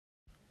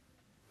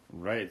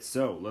Right,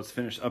 so let's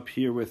finish up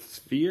here with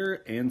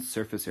sphere and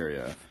surface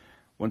area.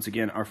 Once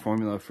again, our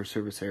formula for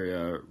surface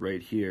area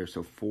right here,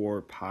 so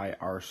 4 pi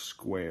r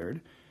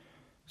squared.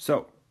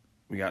 So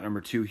we got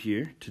number 2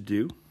 here to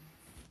do.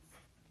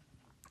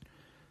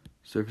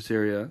 Surface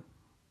area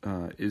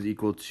is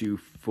equal to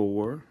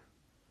 4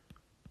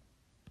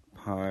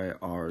 pi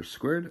r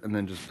squared, and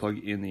then just plug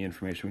in the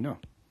information we know.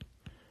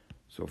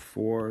 So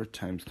 4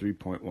 times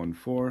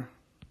 3.14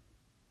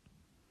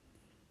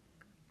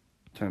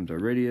 times our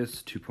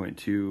radius,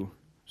 2.2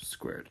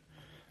 squared.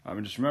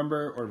 And just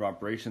remember, order of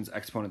operations,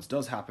 exponents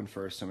does happen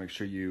first, so make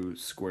sure you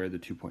square the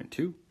 2.2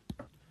 to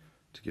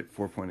get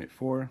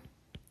 4.84.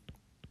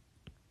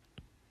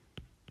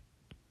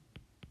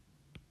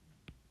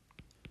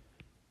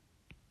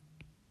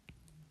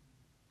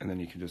 And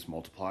then you can just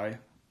multiply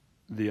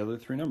the other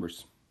three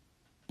numbers.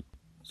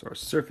 So our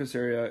surface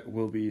area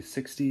will be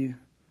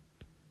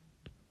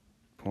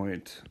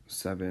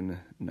 60.79.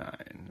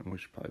 And we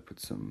should probably put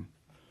some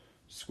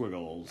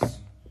squiggles.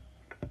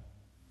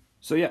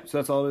 So yeah, so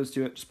that's all there is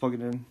to it. Just plug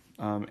it in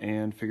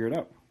and figure it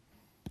out.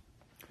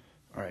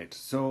 All right,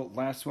 so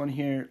last one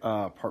here,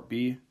 part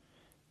B.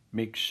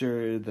 Make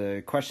sure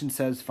the question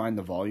says find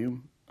the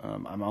volume.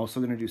 I'm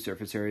also going to do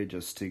surface area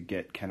just to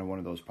get kind of one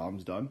of those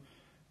problems done.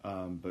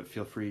 But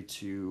feel free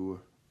to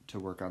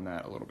work on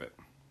that a little bit.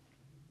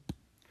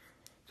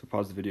 So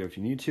pause the video if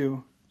you need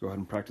to. Go ahead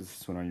and practice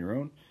this one on your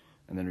own,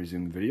 and then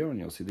resume the video and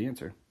you'll see the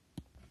answer.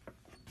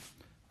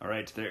 All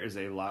right, there is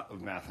a lot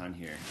of math on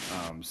here,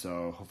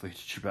 so hopefully you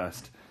did your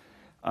best.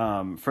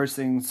 First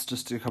things,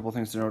 just a couple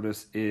things to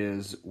notice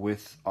is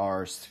with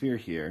our sphere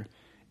here,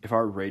 if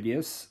our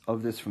radius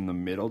of this from the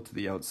middle to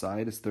the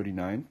outside is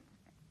 39,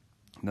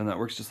 then that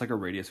works just like a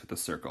radius with a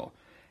circle.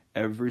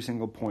 Every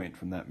single point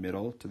from that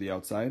middle to the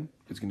outside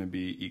is going to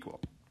be equal.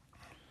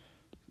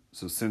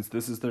 So since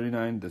this is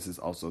 39, this is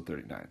also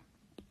 39.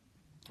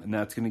 And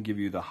that's going to give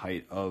you the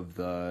height of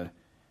the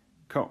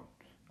cone.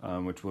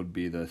 Which would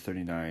be the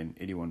 39,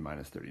 81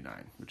 minus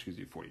 39, which gives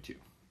you 42.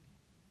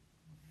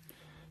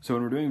 So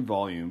when we're doing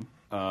volume,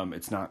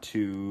 it's not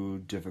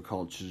too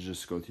difficult to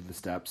just go through the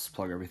steps,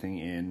 plug everything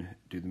in,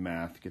 do the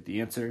math, get the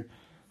answer.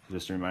 So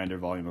just a reminder,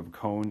 volume of a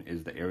cone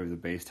is the area of the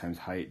base times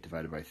height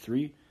divided by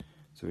 3.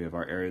 So we have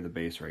our area of the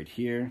base right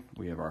here.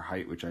 We have our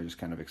height, which I just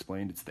kind of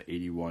explained. It's the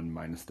 81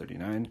 minus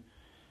 39.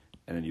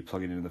 And then you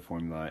plug it into the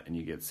formula and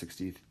you get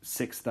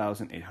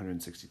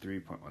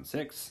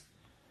 66,863.16.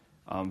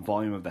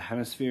 Volume of the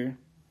hemisphere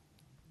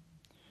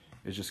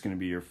is just going to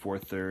be your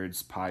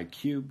 4/3 pi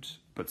cubed,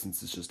 but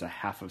since it's just a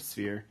half of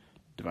sphere,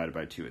 divided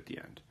by 2 at the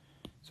end.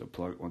 So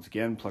once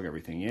again, plug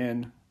everything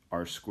in.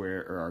 R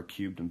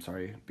cubed,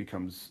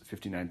 becomes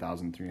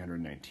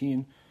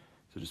 59,319.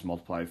 So just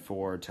multiply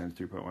 4 times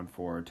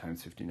 3.14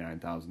 times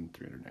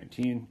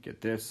 59,319.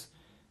 Get this.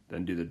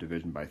 Then do the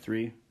division by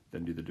 3.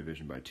 Then do the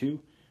division by 2.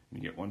 And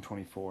you get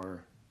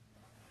 124,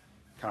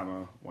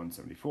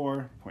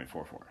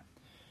 174.44.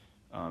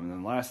 And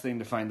then last thing,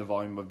 to find the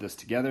volume of this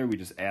together, we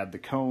just add the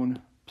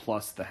cone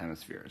plus the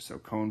hemisphere. So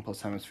cone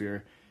plus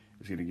hemisphere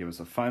is going to give us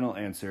a final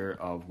answer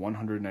of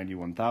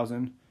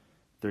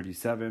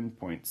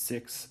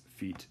 191,037.6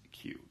 feet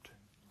cubed.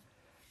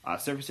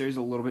 Surface area is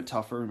a little bit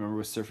tougher. Remember,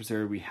 with surface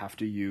area, we have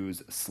to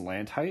use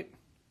slant height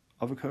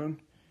of a cone,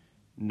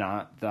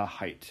 not the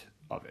height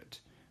of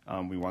it.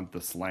 We want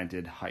the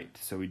slanted height.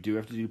 So we do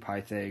have to do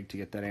Pythag to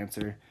get that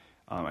answer.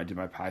 I did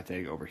my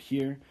Pythag over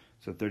here.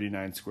 So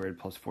 39 squared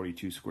plus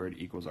 42 squared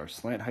equals our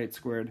slant height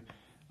squared,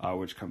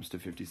 which comes to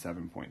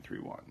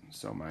 57.31.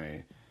 So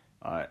my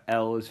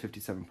L is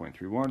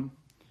 57.31.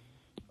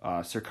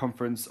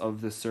 Circumference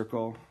of this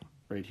circle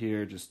right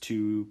here, just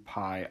 2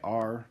 pi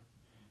r,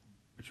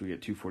 which we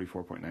get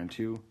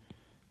 244.92.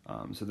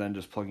 So then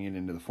just plugging it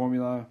into the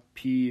formula,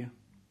 P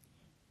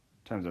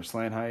times our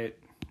slant height,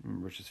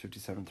 which is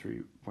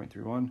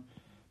 57.31,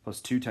 plus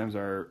 2 times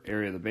our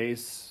area of the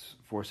base,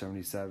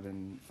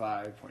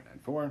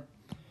 477.5.94.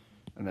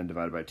 And then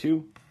divided by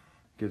 2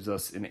 gives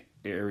us an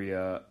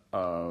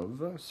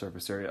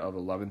surface area of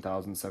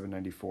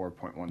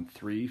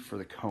 11,794.13 for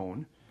the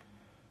cone.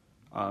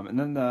 And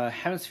then the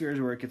hemisphere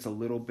is where it gets a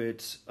little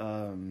bit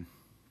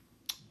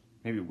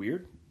maybe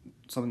weird,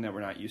 something that we're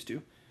not used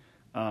to.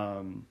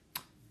 And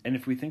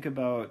if we think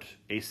about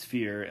a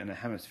sphere and a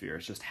hemisphere,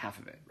 it's just half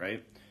of it,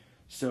 right?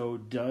 So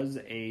does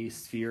a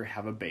sphere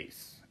have a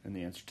base? And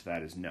the answer to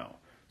that is no.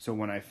 So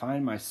when I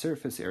find my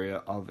surface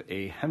area of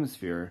a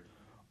hemisphere,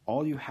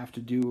 all you have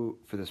to do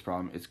for this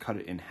problem is cut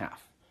it in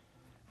half.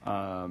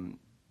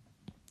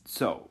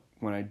 So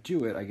when I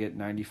do it, I get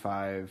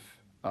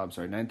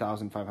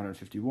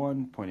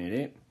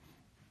 9,551.88.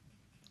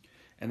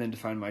 And then to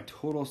find my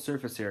total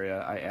surface area,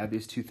 I add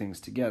these two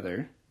things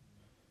together,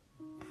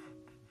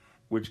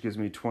 which gives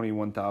me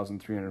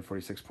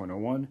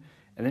 21,346.01.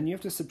 And then you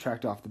have to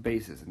subtract off the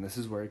bases, and this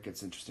is where it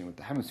gets interesting with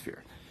the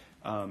hemisphere.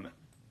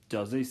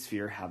 Does a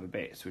sphere have a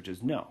base? Which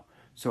is no.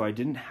 So I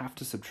didn't have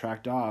to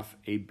subtract off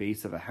a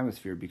base of a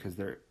hemisphere because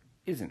there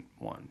isn't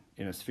one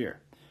in a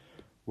sphere.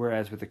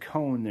 Whereas with a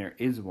cone, there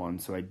is one,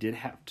 so I did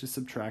have to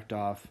subtract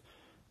off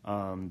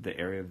the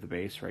area of the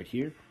base right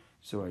here.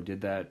 So I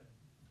did that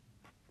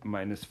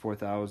minus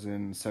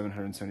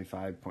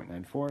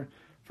 4,775.94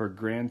 for a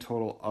grand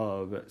total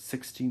of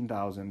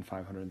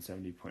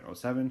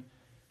 16,570.07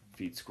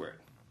 feet squared.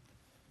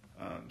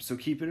 So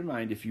keep it in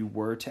mind, if you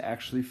were to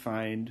actually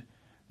find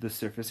the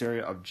surface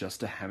area of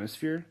just a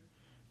hemisphere,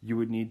 you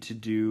would need to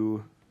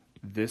do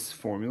this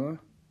formula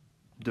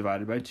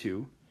divided by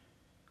 2,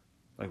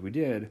 like we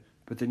did,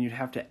 but then you'd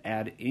have to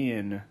add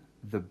in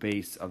the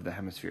base of the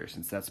hemisphere,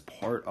 since that's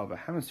part of a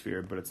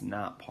hemisphere, but it's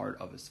not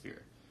part of a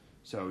sphere.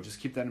 So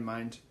just keep that in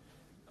mind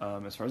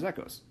as far as that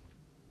goes.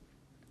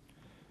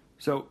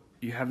 So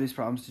you have these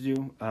problems to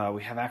do.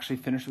 We have actually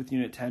finished with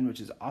Unit 10, which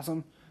is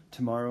awesome.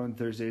 Tomorrow and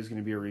Thursday is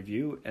going to be a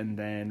review, and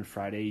then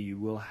Friday you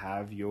will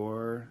have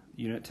your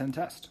Unit 10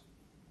 test.